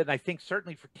like I said, I think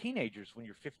certainly for teenagers, when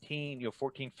you're 15,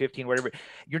 14, 15, whatever,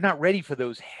 you're not ready for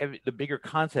the bigger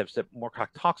concepts that Moorcock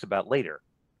talks about later.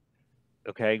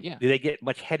 Okay, yeah. They get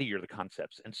much headier, the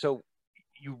concepts, and so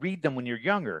you read them when you're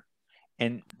younger,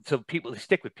 and so they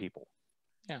stick with people.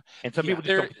 Yeah, and some people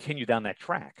just don't continue down that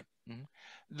track. Mm-hmm.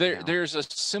 There's a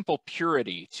simple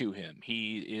purity to him.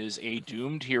 He is a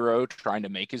doomed hero trying to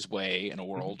make his way in a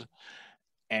world.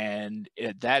 And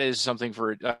that is something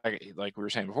for, like we were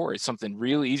saying before, it's something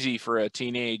real easy for a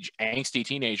angsty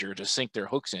teenager to sink their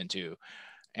hooks into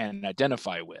and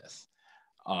identify with.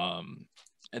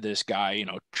 This guy,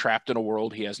 trapped in a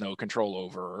world he has no control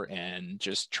over and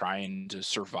just trying to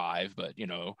survive. But,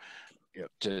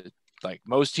 to like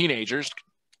most teenagers,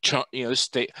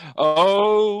 stay,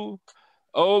 oh,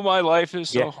 my life is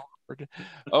so hard.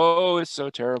 Oh, it's so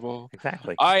terrible.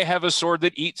 Exactly. I have a sword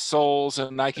that eats souls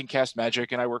and I can cast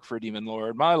magic and I work for a demon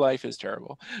lord. My life is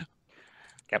terrible.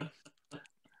 Yep.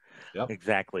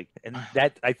 Exactly. And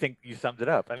that, I think you summed it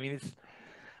up. I mean,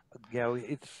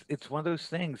 it's one of those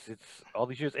things. It's all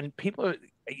these years, and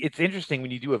it's interesting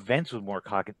when you do events with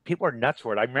Moorcock, people are nuts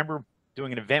for it. I remember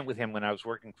doing an event with him when I was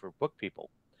working for Book People,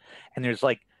 and there's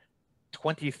like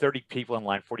 20, 30 people in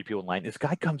line, 40 people in line. This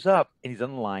guy comes up and he's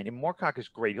on the line, and Moorcock is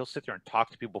great. He'll sit there and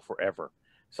talk to people forever,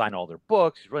 sign all their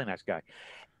books. He's a really nice guy.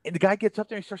 And the guy gets up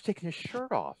there and he starts taking his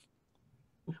shirt off.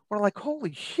 We're like,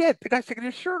 holy shit, the guy's taking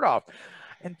his shirt off.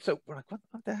 And so we're like, what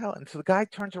the hell? And so the guy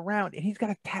turns around and he's got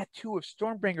a tattoo of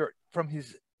Stormbringer from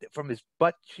his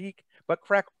butt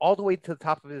crack all the way to the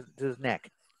top of his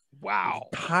neck. Wow.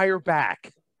 His entire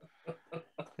back.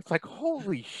 It's like,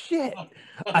 holy shit.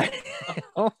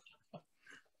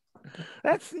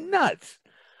 That's nuts.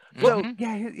 So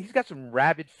yeah, he's got some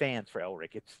rabid fans for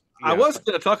Elric. I was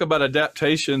going to talk about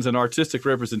adaptations and artistic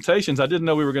representations. I didn't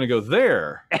know we were going to go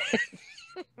there.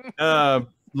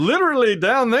 Literally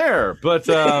down there, but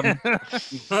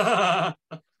but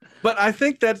I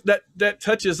think that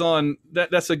touches on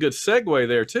that. That's a good segue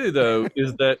there too, though,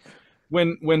 is that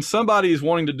when somebody is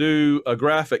wanting to do a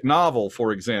graphic novel,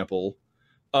 for example,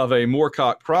 of a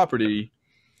Moorcock property,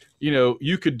 you know,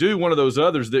 you could do one of those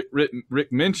others that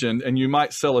Rick mentioned, and you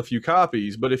might sell a few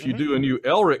copies. But if you do a new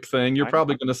Elric thing, you're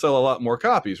probably going to sell a lot more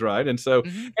copies, right? And so,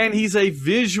 and he's a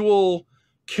visual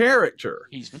character.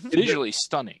 He's visually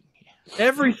stunning.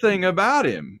 Everything about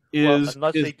him is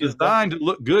designed to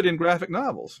look good in graphic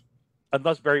novels.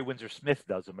 Unless Barry Windsor Smith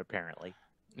does them, apparently.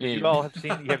 You all have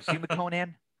seen the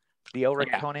Conan? The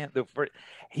Elric Conan?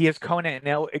 He has Conan, and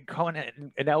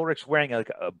Elric's wearing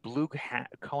like a blue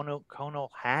hat,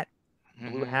 conal hat,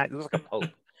 blue hat. He looks like a pope.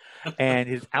 And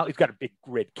he's got a big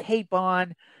red cape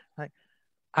on. Like,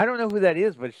 I don't know who that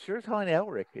is, but it's sure as hell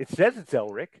Elric. It says it's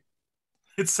Elric.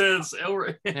 It says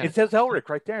Elric. It says Elric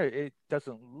right there. It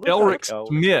doesn't look Elric like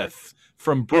Smith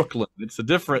from Brooklyn. It's a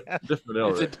different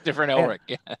Elric. It's a different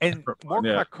Elric. And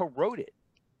Moorcock co-wrote it.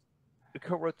 He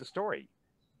co-wrote the story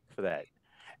for that.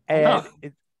 And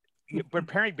but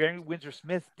apparently Barry Windsor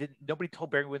Smith nobody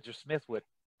told Barry Windsor Smith what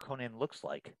Conan looks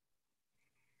like.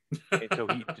 And so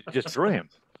he just drew him.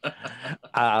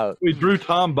 We drew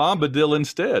Tom Bombadil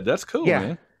instead. That's cool,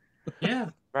 man. Yeah.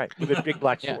 Right. With a big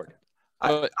black sword.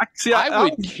 I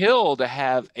would kill to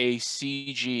have a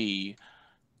CG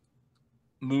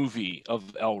movie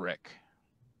of Elric.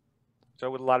 So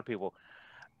with a lot of people,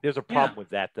 there's a problem with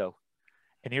that, though.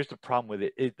 And here's the problem with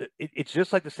it. It's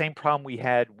just like the same problem we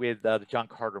had with the John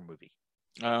Carter movie.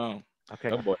 Oh.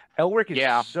 Okay. Oh, boy. Elric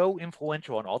is so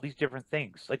influential on all these different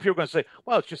things. Like, people are going to say,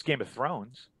 well, it's just Game of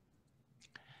Thrones.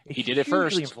 He did it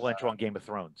first. Hugely influential on Game of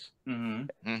Thrones.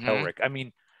 Elric. I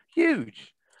mean,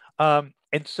 huge.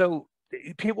 And so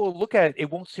people look at it,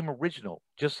 it won't seem original.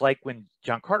 Just like when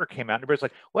John Carter came out, and everybody's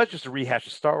like, well, it's just a rehash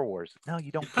of Star Wars. No,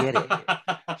 you don't get it.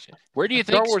 Where do you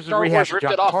think Star Wars ripped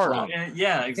it off from?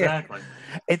 Yeah, exactly.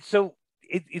 And so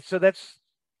so that's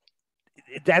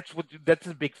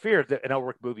a big fear, that an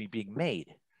Elric movie being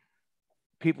made.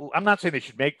 People, I'm not saying they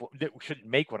shouldn't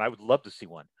make one. I would love to see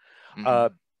one.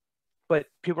 But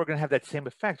people are going to have that same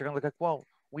effect. They're going to look like, well,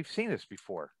 we've seen this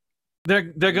before. They're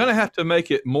going to have to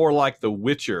make it more like The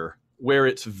Witcher, where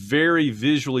it's very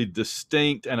visually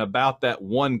distinct and about that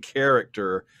one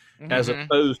character, as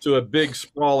opposed to a big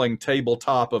sprawling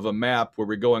tabletop of a map where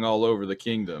we're going all over the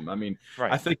kingdom. I mean,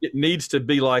 I think it needs to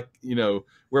be like, you know,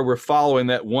 where we're following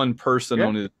that one person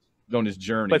on his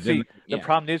journey. But see, the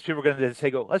problem is people are going to say,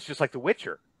 "Go, that's just like The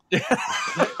Witcher."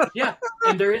 Yeah,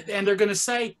 and they're going to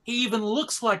say he even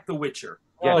looks like The Witcher.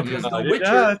 Yeah, because The Witcher.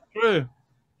 Yeah, that's true.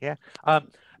 Yeah,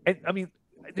 and I mean,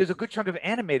 there's a good chunk of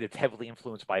anime that's heavily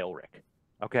influenced by Elric.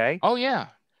 Okay. Oh yeah.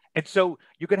 And so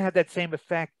you're going to have that same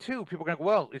effect too. People are going to go,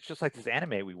 well, it's just like this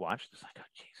anime we watched. It's like, oh,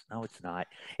 geez, no, it's not.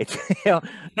 It's, you know,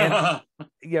 and,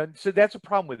 you know, so that's a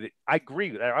problem with it. I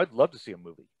agree with that. I'd love to see a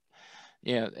movie.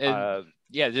 Yeah. And,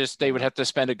 just they would have to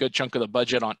spend a good chunk of the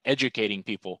budget on educating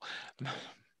people.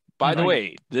 By the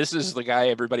way, this is the guy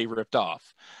everybody ripped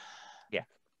off. Yeah.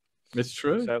 It's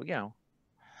true. So, you know.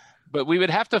 But we would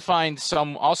have to find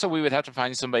we would have to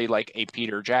find somebody like a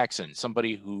Peter Jackson,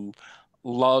 somebody who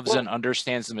loves and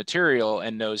understands the material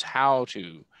and knows how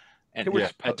to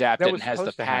adapt it and has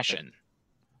the passion.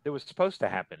 It was supposed to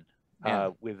happen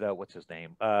with what's his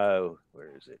name?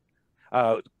 Where is it?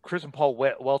 Chris and Paul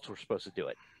Welch were supposed to do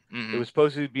it. It was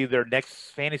supposed to be their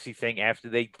next fantasy thing after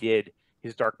they did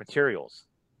his Dark Materials,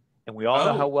 and we all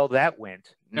know how well that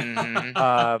went.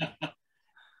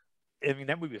 I mean,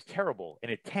 that movie was terrible,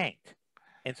 and it tanked.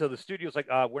 And so the studio's like,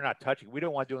 we're not touching. We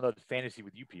don't want to do another fantasy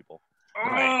with you people.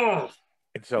 Oh.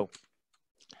 And so,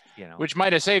 you know. Which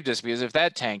might have saved us, because if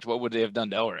that tanked, what would they have done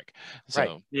to Elric? So,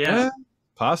 right. Yeah.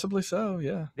 Possibly so,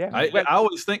 yeah. I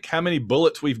always think how many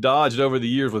bullets we've dodged over the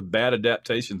years with bad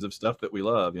adaptations of stuff that we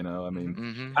love, you know. I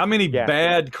mean, how many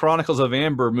bad Chronicles of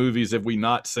Amber movies have we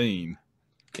not seen?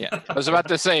 Yeah, I was about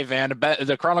to say, Van,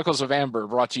 the Chronicles of Amber,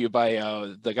 brought to you by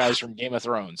the guys from Game of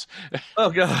Thrones. Oh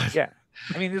God. Yeah.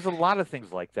 I mean, there's a lot of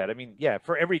things like that. I mean, yeah,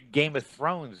 for every Game of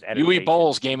Thrones Yui adaptation,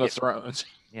 Bowles, Game of Thrones.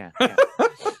 Yeah.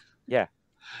 Yeah.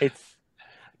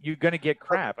 You're going to get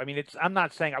crap. I mean, I'm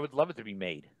not saying I would love it to be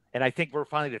made. And I think we're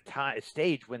finally at a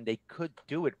stage when they could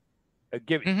do it,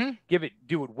 do it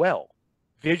well,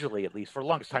 visually at least. For the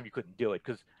longest time, you couldn't do it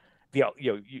because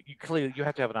you clearly you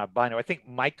have to have an albino. I think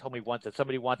Mike told me once that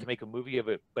somebody wanted to make a movie of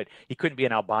it, but he couldn't be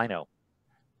an albino.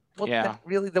 Well, yeah.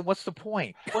 Then what's the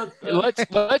point?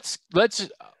 Let's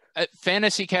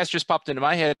fantasy cast just popped into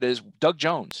my head is Doug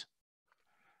Jones.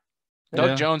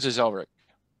 Doug Jones is Elric.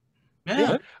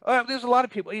 Yeah. There's a lot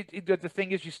of people. The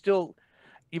thing is, you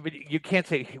can't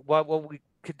say,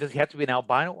 does he have to be an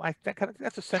albino? I think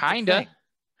that's a sensitive thing.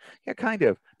 Yeah, kind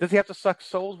of. Does he have to suck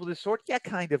souls with his sword? Yeah,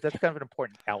 kind of. That's kind of an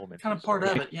important element. Kind of part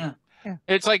of it, yeah.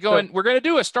 It's like we're going to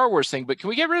do a Star Wars thing, but can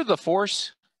we get rid of the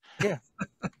Force? Yeah.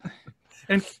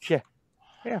 And yeah.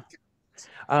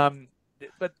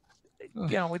 But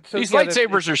these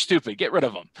lightsabers are stupid. Get rid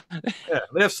of them. Yeah,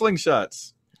 they have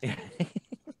slingshots. Wait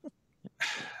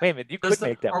a minute, you could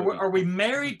make that movie. Are we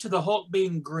married to the Hulk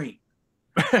being green?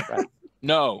 Right.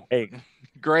 No. Hey.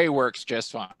 Gray works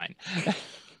just fine.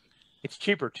 It's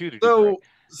cheaper too to do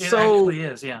So it actually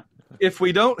is, yeah. If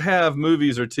we don't have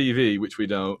movies or TV, which we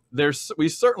don't, we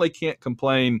certainly can't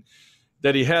complain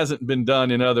that he hasn't been done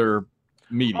in other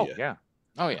media.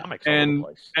 Oh yeah. And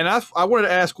I wanted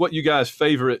to ask what you guys'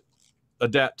 favorite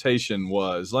adaptation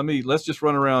was. Let's just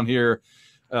run around here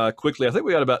quickly. I think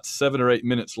we got about 7 or 8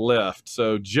 minutes left.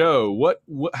 So, Joe,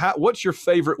 what's your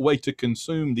favorite way to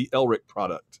consume the Elric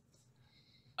product?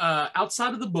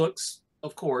 Outside of the books,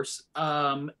 of course,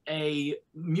 a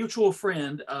mutual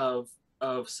friend of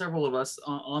several of us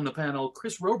on the panel,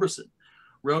 Chris Roberson,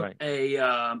 wrote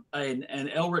an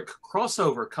Elric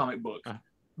crossover comic book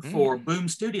for Boom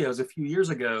Studios a few years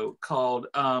ago called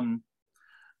what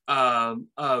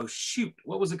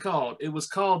was it called? It was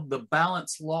called The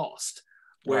Balance Lost,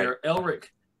 where Elric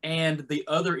and the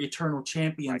other Eternal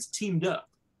Champions teamed up.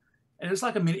 And it's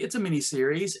like it's a mini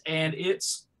series, and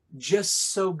it's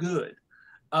just so good.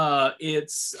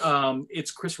 It's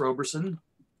Chris Roberson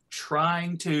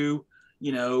trying to,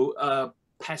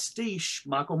 pastiche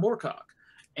Michael Moorcock,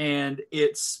 and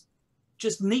it's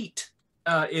just neat.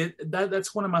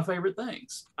 That's one of my favorite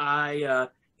things.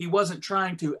 He wasn't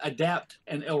trying to adapt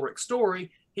an Elric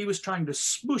story. He was trying to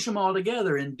smoosh them all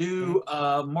together and do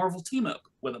a Marvel team up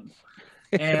with them.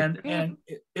 And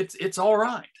it's all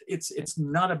right. It's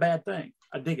not a bad thing.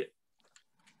 I dig it.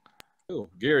 Cool.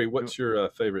 Gary, what's your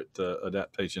favorite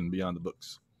adaptation beyond the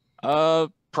books?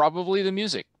 Probably the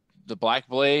music, the Black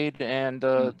Blade and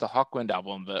the Hawkwind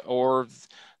album, or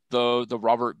the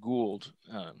Robert Gould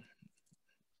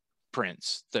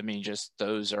prints. I mean, just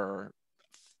those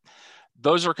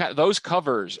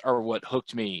covers are what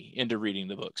hooked me into reading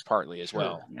the books partly as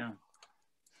well. Yeah.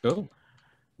 Cool.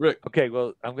 Rick. Okay,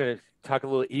 well, I'm going to talk a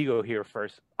little ego here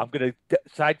first. I'm going to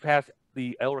side pass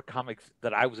the Elric comics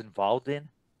that I was involved in.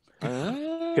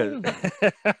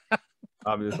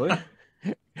 Obviously.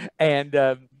 And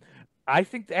I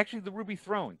think actually the Ruby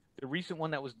Throne, the recent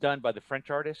one that was done by the French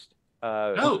artist.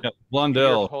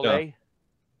 Blondel.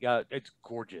 Yeah, it's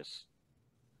gorgeous.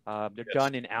 They're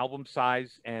done in album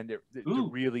size, and they're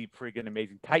really friggin'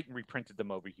 amazing. Titan reprinted them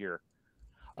over here.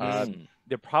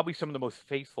 They're probably some of the most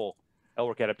faithful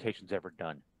Elric adaptations ever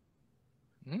done.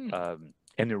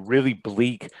 And they're really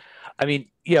bleak. I mean,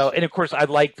 and of course, I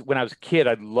liked when I was a kid.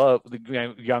 I loved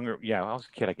the younger. Yeah, I was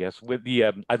a kid, I guess. With the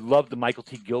I loved the Michael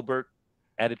T. Gilbert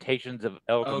adaptations of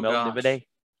Elric and Melniboné.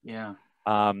 Yeah.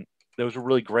 Those were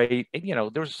really great. And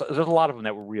there's a lot of them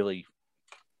that were really.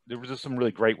 There was just some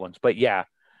really great ones, but yeah.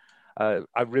 I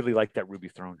really like that Ruby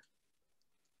Throne.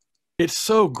 It's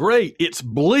so great. It's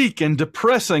bleak and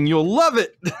depressing. You'll love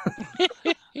it.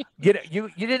 You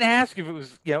didn't ask if it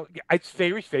was, it's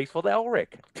very faithful to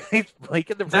Elric. It's bleak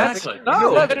and depressing.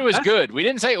 We said it was good. We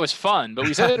didn't say it was fun, but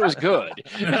we said it was good.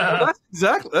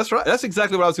 That's right. That's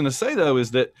exactly what I was going to say, though,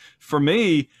 is that for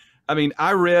me, I mean,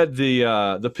 I read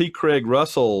the P. Craig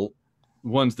Russell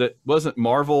ones that wasn't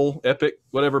Marvel Epic,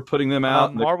 whatever, putting them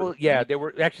out. Marvel, they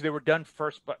were done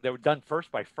first, but they were done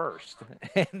first by first,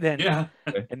 and then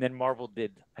Marvel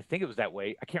did. I think it was that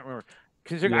way. I can't remember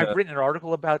because I've written an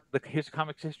article about his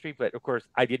comics history, but of course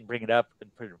I didn't bring it up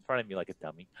and put it in front of me like a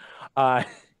dummy. But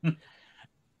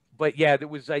yeah, there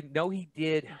was. I know he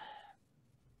did.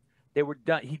 They were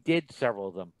done. He did several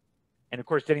of them, and of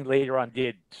course, then he later on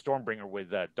did Stormbringer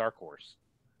with Dark Horse.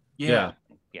 Yeah.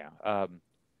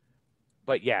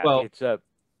 But yeah,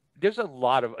 there's a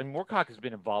lot of, and Moorcock has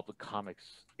been involved with comics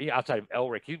outside of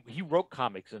Elric. He wrote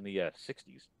comics in the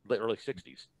 60s, the early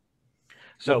 60s.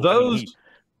 So well,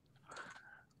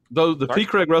 the Sorry? P.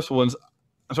 Craig Russell ones,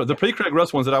 I'm sorry, the P. Craig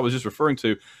Russell ones that I was just referring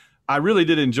to, I really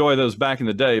did enjoy those back in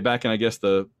the day, back in, I guess,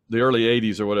 the early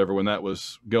 80s or whatever, when that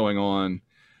was going on.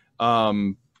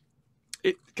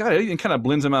 It kind of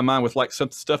blends in my mind with like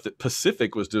some stuff that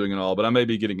Pacific was doing and all, but I may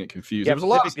be getting it confused. Yeah, There was a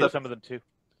lot of Pacific did stuff. some of them too.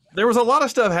 There was a lot of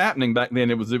stuff happening back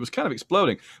then. It was kind of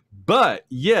exploding. But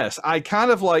yes, I kind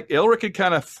of like Elric had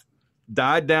kind of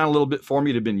died down a little bit for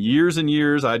me. It had been years and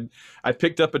years. I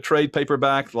picked up a trade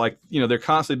paperback, like, you know, they're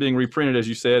constantly being reprinted, as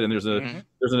you said, and there's an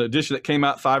edition that came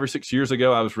out 5 or 6 years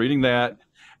ago. I was reading that,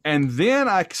 and then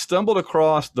I stumbled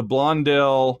across the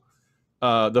Blondell,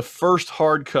 the first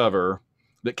hardcover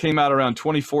that came out around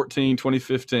 2014,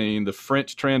 2015,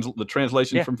 the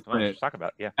translation from French. Talk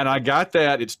about, yeah. And I got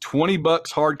that. It's $20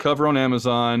 hardcover on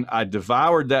Amazon. I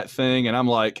devoured that thing, and I'm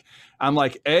like,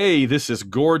 A, this is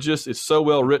gorgeous. It's so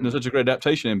well written. It's such a great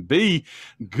adaptation. And B,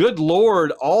 good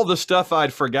Lord, all the stuff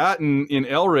I'd forgotten in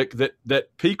Elric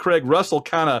that P. Craig Russell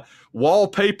kind of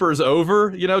wallpapers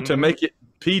over, you know, to make it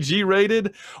PG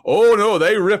rated. Oh no,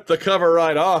 they ripped the cover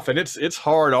right off, and it's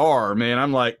hard R, man.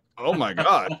 I'm like, oh my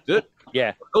God.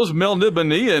 Yeah, those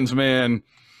Melniboneans, man,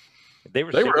 they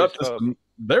were up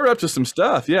to some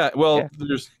stuff. Yeah, well,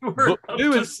 there's book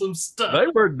 2 and some stuff.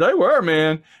 They were,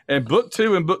 man. And book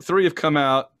 2 and book 3 have come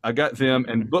out. I got them,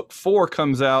 and book 4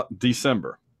 comes out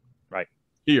December, right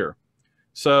here.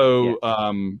 So,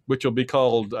 which will be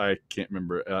called, I can't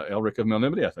remember, Elric of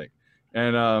Melnibone, I think,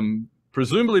 and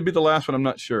presumably be the last one. I'm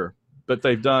not sure, but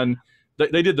they've done.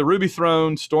 They did the Ruby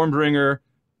Throne, Stormbringer,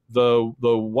 the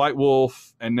White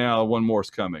Wolf, and now one more is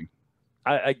coming.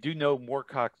 I do know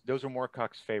Moorcock. Those are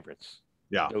Moorcock's favorites.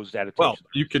 Yeah, those adaptations. Well,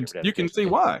 you can see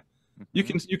why. You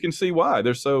can see why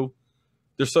they're so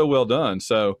well done.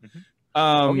 So,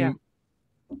 then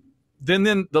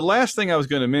the last thing I was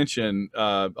going to mention,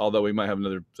 although we might have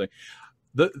another thing,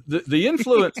 the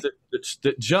influence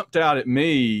that jumped out at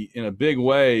me in a big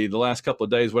way the last couple of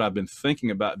days when I've been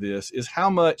thinking about this is how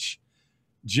much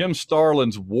Jim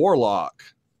Starlin's Warlock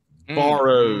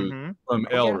borrowed from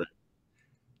Elric.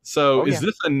 So is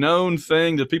this a known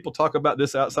thing? Do people talk about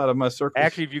this outside of my circle?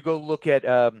 Actually, if you go look at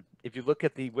the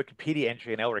Wikipedia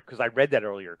entry in Elric, because I read that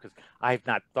earlier, because I have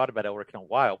not thought about Elric in a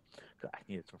while, I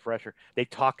needed some fresher. They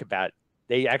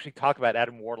actually talk about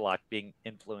Adam Warlock being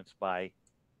influenced by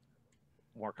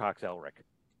Moorcock's Elric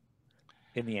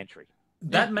in the entry.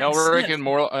 That makes Elric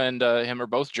sense. and him are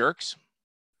both jerks.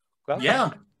 Well, yeah.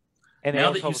 And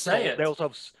now that you say it, they also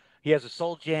have, he has a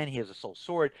soul gem. He has a soul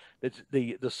sword.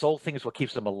 The soul thing is what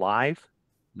keeps them alive.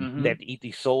 They have to eat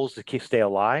these souls to stay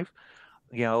alive.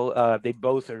 You know,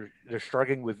 they're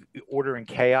struggling with order and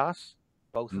chaos.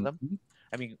 Both of them.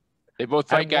 I mean, they both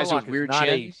fight guys with weird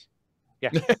chins.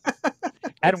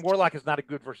 Adam Warlock is not a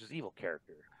good versus evil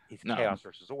character. He's chaos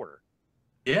versus order.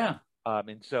 Yeah.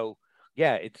 And so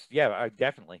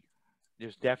definitely.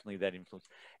 There's definitely that influence.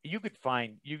 You could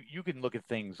find you can look at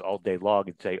things all day long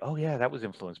and say, oh yeah, that was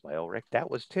influenced by Elric. That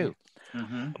was too.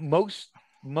 Most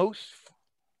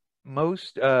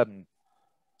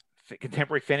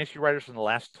contemporary fantasy writers from the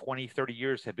last 20, 30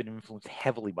 years have been influenced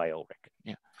heavily by Elric.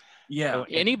 Yeah. So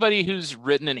anybody who's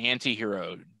written an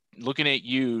anti-hero, looking at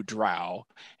you, Drow,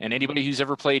 and anybody who's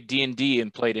ever played D&D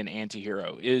and played an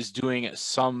anti-hero is doing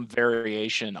some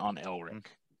variation on Elric.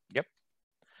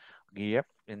 Yep.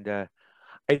 And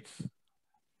it's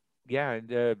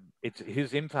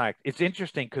his impact. It's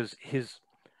interesting because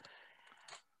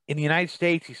in the United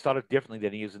States, he's thought of differently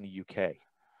than he is in the UK.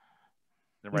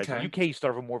 Right? In the UK, he's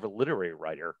thought of more of a literary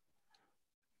writer.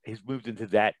 He's moved into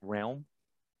that realm,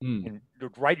 and the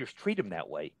writers treat him that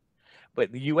way. But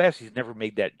in the US, he's never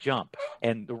made that jump,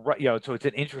 and so it's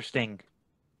an interesting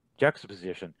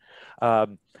juxtaposition. But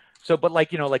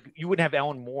you wouldn't have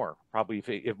Alan Moore probably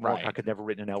if Moorcock had never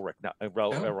written an Elric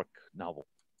novel.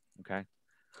 Okay,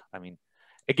 I mean,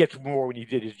 it gets more when you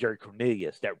did his Jerry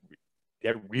Cornelius. That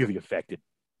really affected.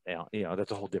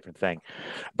 That's a whole different thing.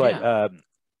 But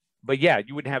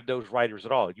you wouldn't have those writers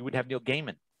at all. You wouldn't have Neil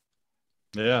Gaiman.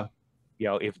 Yeah.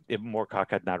 If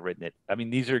Moorcock had not written it. I mean,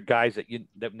 these are guys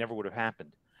that never would have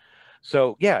happened.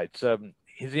 So it's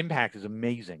his impact is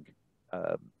amazing.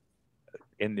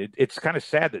 And it's kind of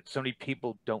sad that so many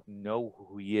people don't know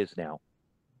who he is now.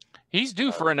 He's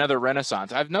due for another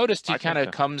renaissance. I've noticed he kind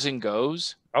of comes and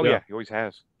goes. Oh yeah, he always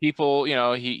has. People,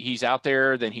 he's out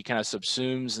there, then he kind of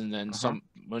subsumes, and then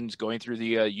someone's going through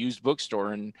the used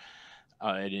bookstore, and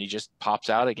he just pops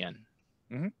out again.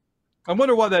 I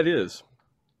wonder why that is.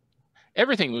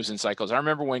 Everything moves in cycles. I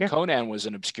remember when Conan was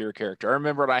an obscure character. I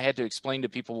remember I had to explain to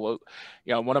people,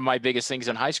 one of my biggest things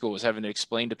in high school was having to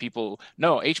explain to people,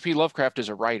 no, H.P. Lovecraft is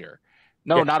a writer.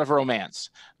 No, not of romance.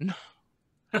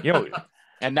 No.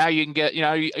 And now you can get,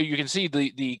 you can see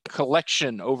the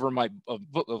collection over of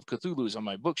Cthulhu's on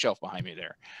my bookshelf behind me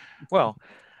there. Well,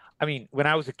 I mean, when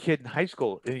I was a kid in high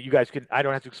school, you guys I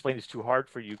don't have to explain this too hard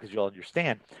for you because you'll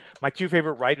understand. My two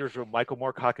favorite writers were Michael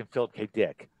Moorcock and Philip K.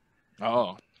 Dick.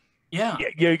 Oh. Yeah.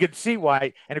 You can see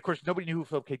why. And of course, nobody knew who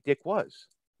Philip K. Dick was.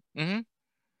 Mm-hmm.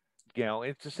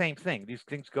 It's the same thing. These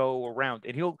things go around,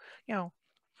 and he'll,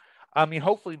 I mean,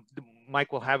 hopefully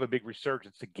Mike will have a big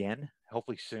resurgence again,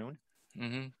 hopefully soon.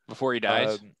 Mm-hmm. Before he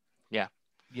dies. Yeah.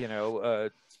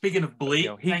 Speaking of bleak,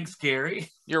 thanks, Gary.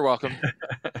 You're welcome.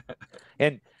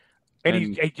 and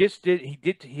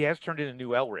he has turned in a new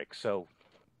Elric, so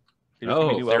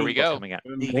there we go. Coming out.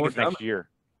 I think it's next year.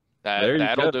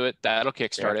 That'll do it. That'll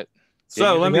kickstart it.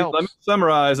 So let me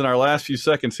summarize in our last few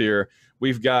seconds here.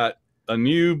 We've got a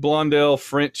new Blondel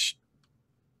French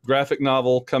graphic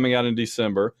novel coming out in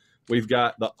December. We've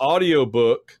got the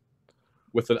audiobook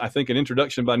with, I think, an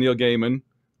introduction by Neil Gaiman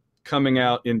coming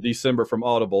out in December from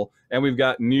Audible. And we've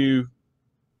got new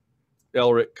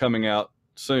Elric coming out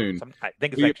soon. I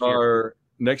think it's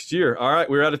next year. All right,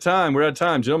 we're out of time.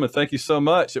 Gentlemen, thank you so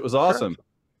much. It was awesome.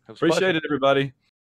 It was Appreciate it, everybody.